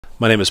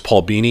My name is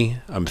Paul Beanie.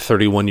 I'm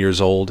 31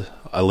 years old.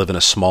 I live in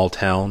a small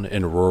town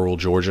in rural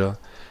Georgia,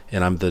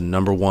 and I'm the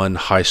 #1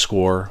 high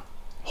score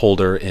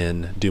holder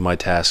in Do My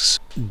Tasks.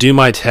 Do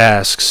My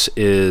Tasks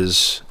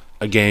is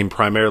a game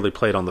primarily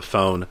played on the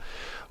phone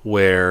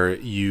where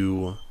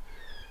you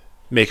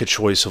make a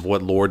choice of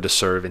what lord to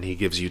serve and he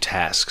gives you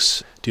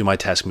tasks. Do My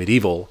Task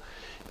Medieval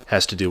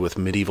has to do with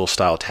medieval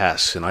style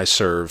tasks, and I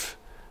serve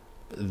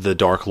the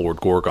Dark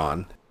Lord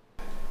Gorgon.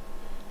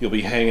 You'll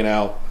be hanging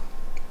out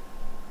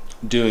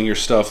doing your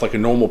stuff like a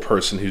normal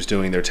person who's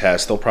doing their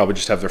tasks. They'll probably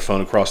just have their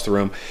phone across the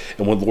room,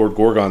 and when Lord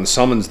Gorgon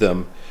summons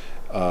them,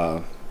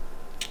 they'll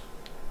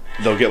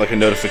get like a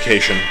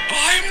notification.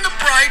 I'm the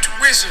bright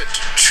wizard.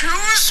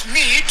 Choose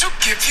me to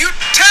give you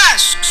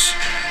tasks.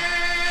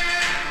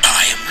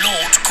 I am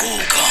Lord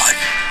Gorgon.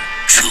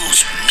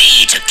 Choose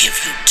me to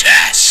give you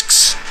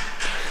tasks.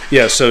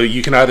 Yeah, so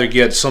you can either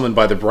get summoned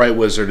by the bright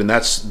wizard, and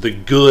that's the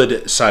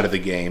good side of the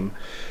game.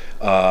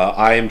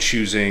 I am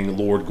choosing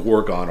Lord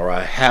Gorgon, or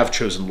I have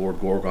chosen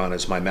Lord Gorgon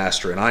as my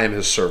master, and I am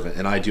his servant,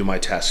 and I do my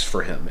tasks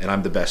for him, and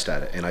I'm the best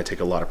at it, and I take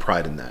a lot of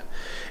pride in that.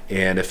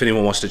 And if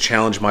anyone wants to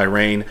challenge my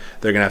reign,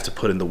 they're going to have to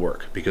put in the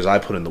work, because I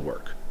put in the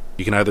work.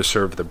 You can either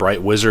serve the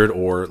bright wizard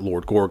or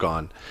Lord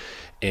Gorgon,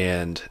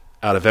 and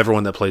out of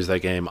everyone that plays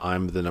that game,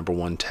 I'm the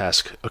 #1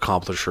 task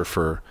accomplisher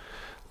for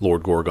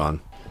Lord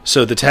Gorgon.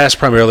 So the tasks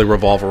primarily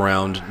revolve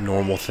around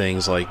normal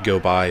things like go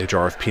buy a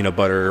jar of peanut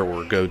butter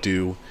or go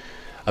do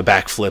a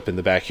backflip in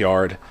the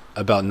backyard.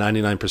 About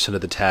 99%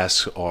 of the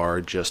tasks are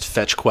just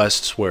fetch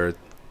quests where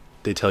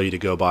they tell you to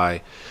go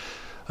buy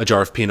a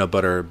jar of peanut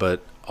butter,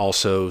 but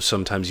also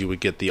sometimes you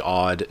would get the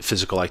odd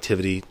physical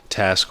activity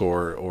task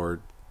or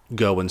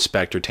go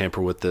inspect or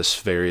tamper with this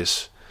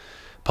various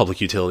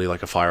public utility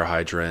like a fire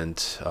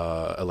hydrant,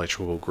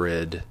 electrical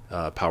grid,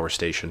 power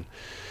station,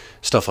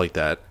 stuff like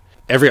that.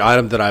 Every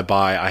item that I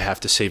buy, I have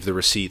to save the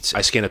receipts.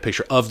 I scan a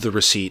picture of the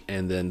receipt,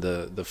 and then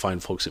the fine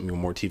folks at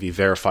MeMoreTV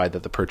verify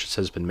that the purchase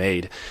has been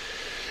made,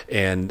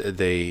 and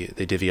they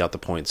divvy out the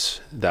points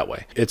that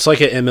way. It's like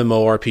an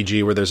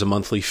MMORPG where there's a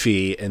monthly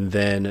fee, and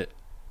then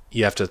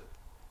you have to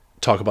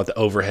talk about the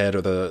overhead or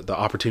the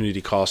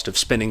opportunity cost of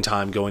spending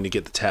time going to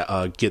get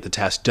the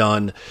task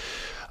done.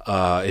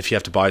 If you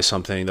have to buy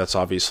something, that's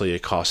obviously a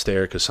cost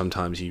there, because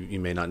sometimes you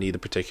may not need a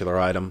particular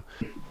item.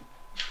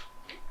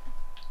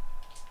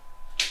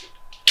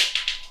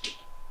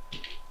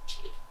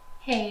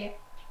 Hey,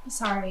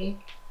 sorry.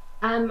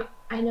 I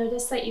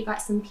noticed that you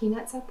got some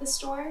peanuts at the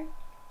store.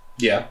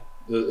 Yeah,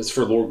 it's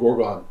for Lord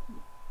Gorgon.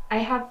 I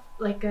have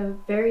like a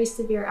very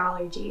severe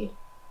allergy.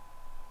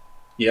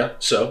 Yeah,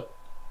 so?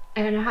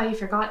 I don't know how you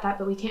forgot that,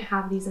 but we can't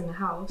have these in the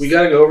house. We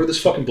gotta go over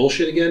this fucking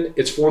bullshit again.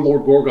 It's for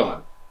Lord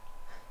Gorgon.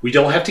 We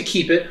don't have to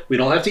keep it. We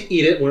don't have to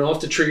eat it. We don't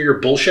have to trigger your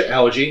bullshit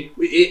allergy.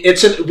 We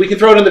can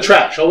throw it in the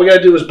trash. All we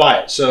gotta do is buy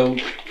it. So,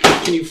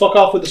 can you fuck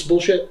off with this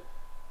bullshit?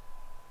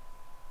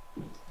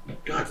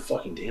 God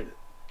fucking damn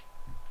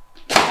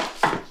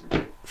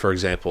it. For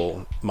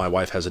example, my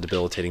wife has a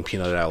debilitating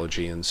peanut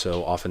allergy, and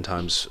so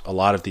oftentimes a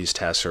lot of these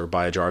tasks are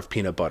buy a jar of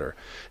peanut butter,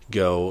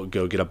 go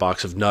get a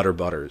box of Nutter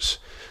Butters.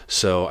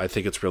 So I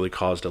think it's really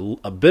caused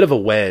a bit of a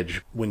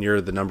wedge when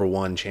you're the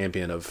 #1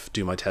 champion of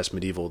Do My Task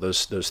Medieval.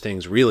 Those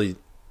things really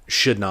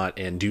should not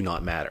and do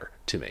not matter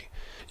to me.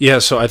 Yeah,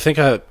 so I think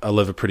I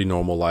live a pretty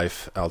normal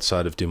life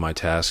outside of Do My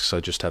Tasks. I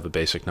just have a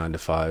basic 9 to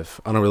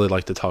 5. I don't really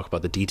like to talk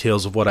about the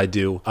details of what I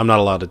do. I'm not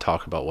allowed to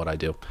talk about what I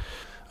do.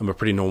 I'm a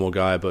pretty normal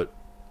guy, but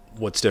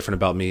what's different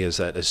about me is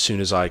that as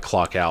soon as I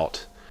clock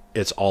out,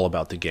 it's all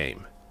about the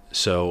game.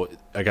 So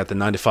I got the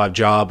 9 to 5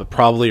 job,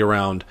 probably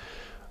around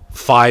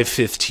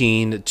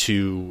 5:15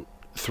 to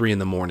 3 in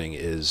the morning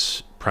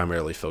is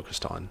primarily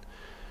focused on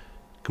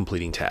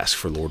completing tasks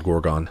for Lord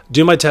Gorgon.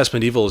 Do My Task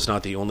Medieval is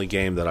not the only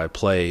game that I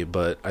play,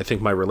 but I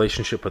think my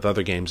relationship with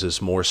other games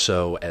is more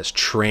so as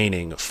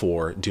training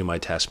for Do My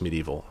Task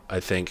Medieval. I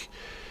think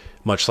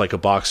much like a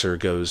boxer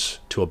goes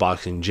to a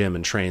boxing gym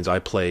and trains, I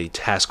play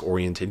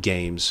task-oriented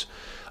games,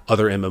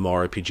 other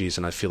MMORPGs,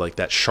 and I feel like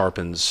that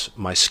sharpens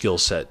my skill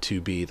set to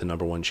be the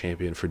 #1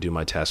 champion for Do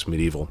My Task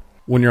Medieval.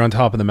 When you're on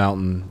top of the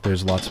mountain,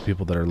 there's lots of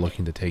people that are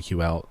looking to take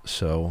you out,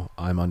 so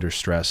I'm under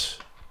stress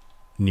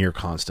near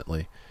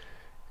constantly.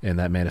 And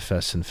that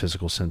manifests in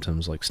physical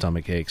symptoms like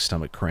stomach aches,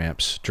 stomach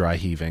cramps, dry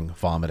heaving,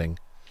 vomiting.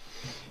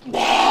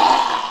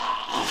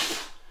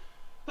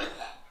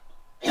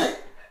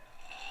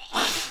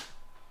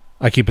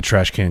 I keep a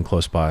trash can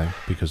close by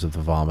because of the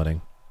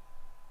vomiting.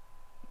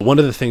 One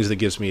of the things that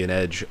gives me an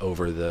edge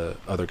over the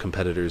other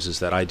competitors is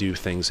that I do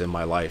things in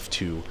my life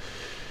to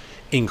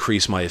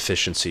increase my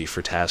efficiency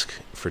for task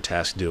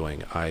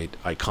doing. I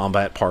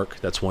combat park.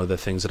 That's one of the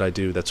things that I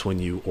do. That's when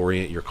you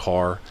orient your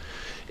car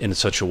in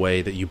such a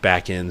way that you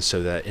back in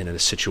so that in a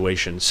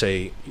situation,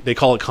 say, they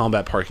call it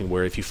combat parking,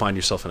 where if you find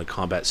yourself in a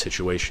combat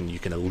situation, you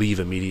can leave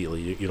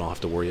immediately. You don't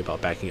have to worry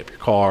about backing up your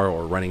car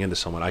or running into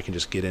someone. I can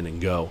just get in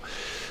and go.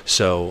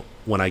 So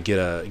when I get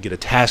a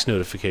task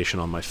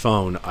notification on my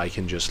phone, I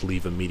can just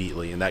leave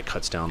immediately, and that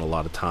cuts down a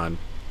lot of time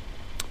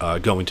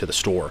going to the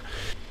store.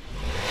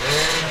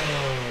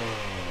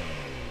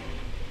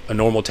 A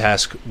normal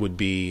task would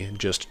be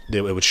just,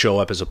 it would show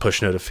up as a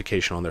push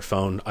notification on their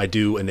phone. I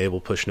do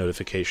enable push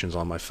notifications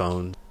on my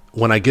phone.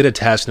 When I get a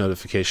task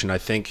notification, I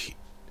think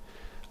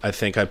I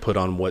put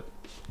on what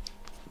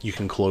you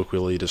can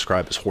colloquially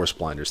describe as horse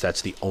blinders.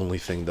 That's the only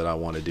thing that I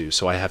want to do.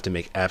 So I have to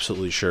make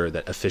absolutely sure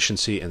that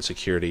efficiency and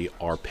security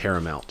are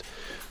paramount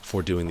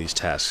for doing these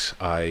tasks.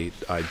 I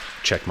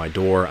check my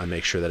door, I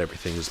make sure that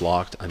everything is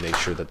locked, I make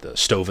sure that the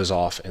stove is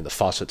off and the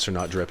faucets are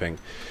not dripping,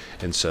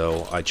 and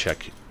so I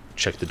check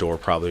the door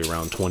probably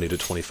around 20 to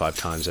 25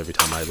 times every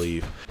time I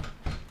leave.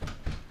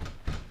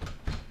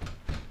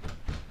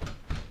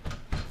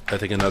 I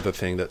think another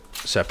thing that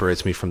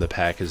separates me from the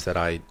pack is that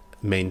I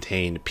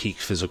maintain peak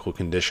physical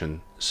condition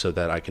so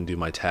that I can do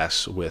my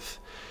tasks with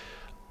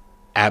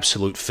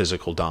absolute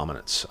physical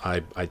dominance.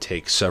 I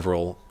take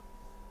several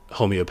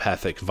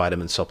homeopathic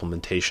vitamin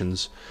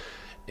supplementations,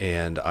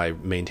 and I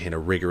maintain a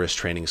rigorous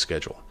training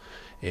schedule.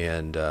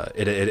 And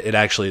it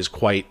actually is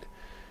quite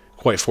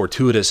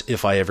fortuitous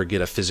if I ever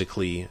get a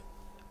physical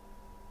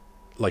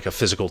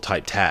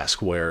type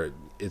task where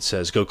it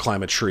says go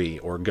climb a tree,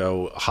 or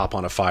go hop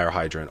on a fire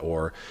hydrant,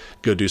 or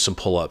go do some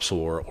pull-ups,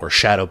 or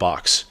shadow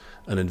box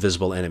an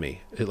invisible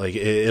enemy.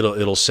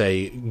 It'll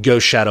say go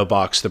shadow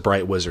box the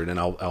bright wizard, and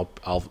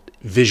I'll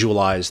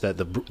visualize that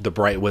the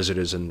bright wizard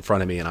is in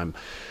front of me, and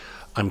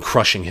I'm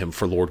crushing him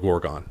for Lord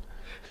Gorgon.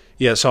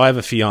 Yeah, so I have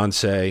a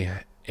fiance,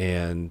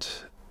 and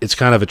it's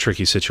kind of a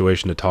tricky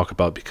situation to talk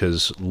about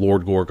because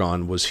Lord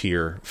Gorgon was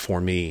here for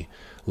me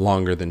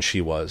longer than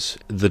she was.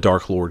 The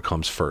Dark Lord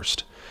comes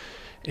first.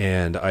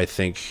 And I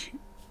think,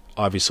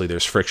 obviously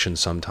there's friction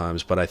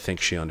sometimes, but I think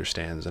she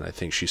understands, and I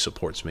think she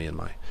supports me in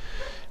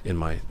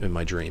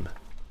my dream.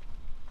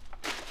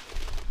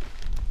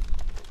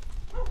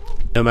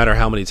 No matter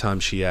how many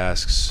times she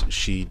asks,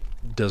 she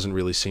doesn't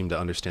really seem to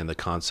understand the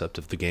concept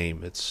of the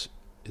game. It's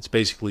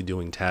basically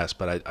doing tasks,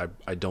 but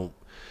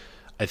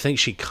I think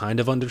she kind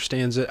of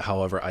understands it.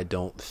 However, I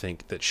don't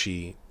think that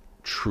she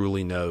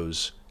truly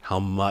knows how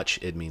much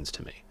it means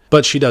to me.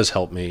 But she does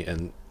help me,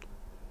 and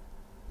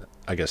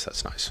I guess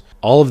that's nice.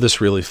 All of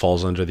this really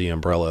falls under the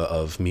umbrella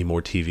of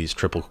MeMoreTV's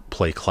Triple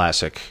Play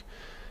Classic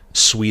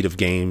suite of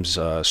games,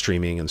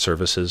 streaming, and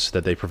services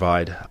that they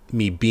provide.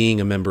 Me being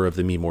a member of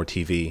the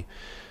MeMoreTV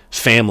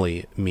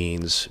family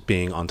means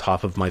being on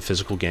top of my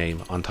physical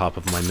game, on top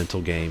of my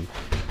mental game,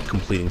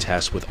 completing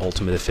tasks with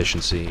ultimate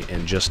efficiency,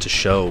 and just to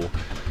show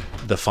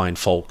the fine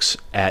folks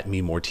at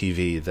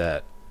MeMoreTV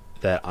that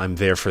I'm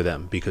there for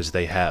them because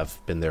they have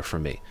been there for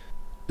me.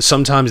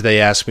 Sometimes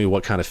they ask me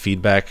what kind of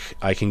feedback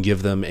I can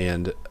give them,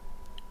 and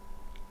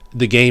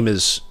the game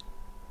is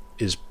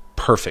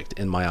perfect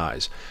in my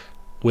eyes.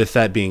 With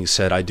that being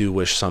said, I do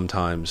wish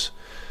sometimes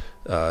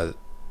that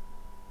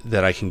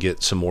I can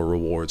get some more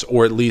rewards,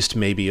 or at least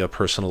maybe a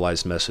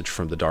personalized message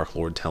from the Dark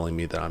Lord telling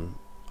me that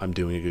I'm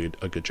doing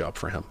a good job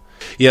for him.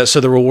 Yeah, so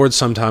the rewards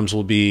sometimes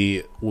will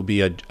be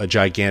a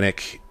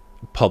gigantic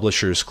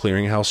publisher's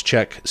clearinghouse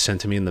check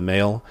sent to me in the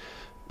mail,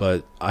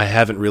 but I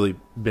haven't really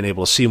been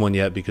able to see one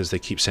yet because they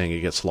keep saying it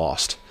gets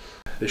lost.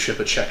 They ship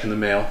a check in the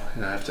mail,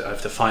 and I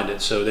have to find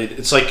it. So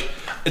it's like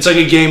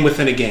a game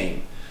within a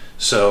game.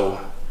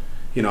 So,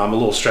 you know, I'm a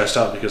little stressed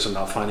out because I'm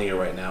not finding it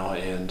right now,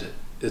 and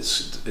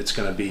it's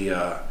going to be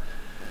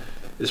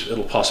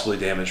it'll possibly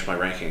damage my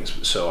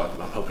rankings. So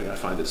I'm hoping I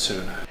find it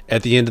soon.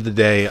 At the end of the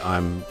day,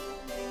 I'm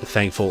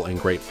thankful and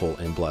grateful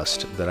and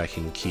blessed that I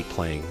can keep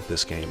playing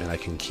this game, and I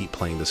can keep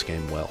playing this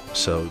game well.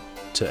 So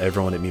to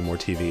everyone at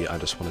MeMoreTV, I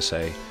just want to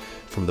say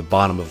from the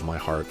bottom of my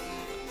heart,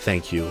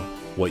 thank you.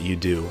 What you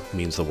do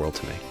means the world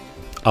to me.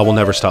 I will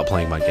never stop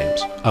playing my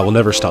games. I will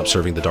never stop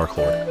serving the Dark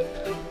Lord.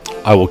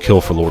 I will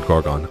kill for Lord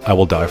Gorgon. I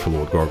will die for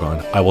Lord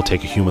Gorgon. I will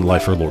take a human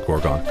life for Lord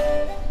Gorgon.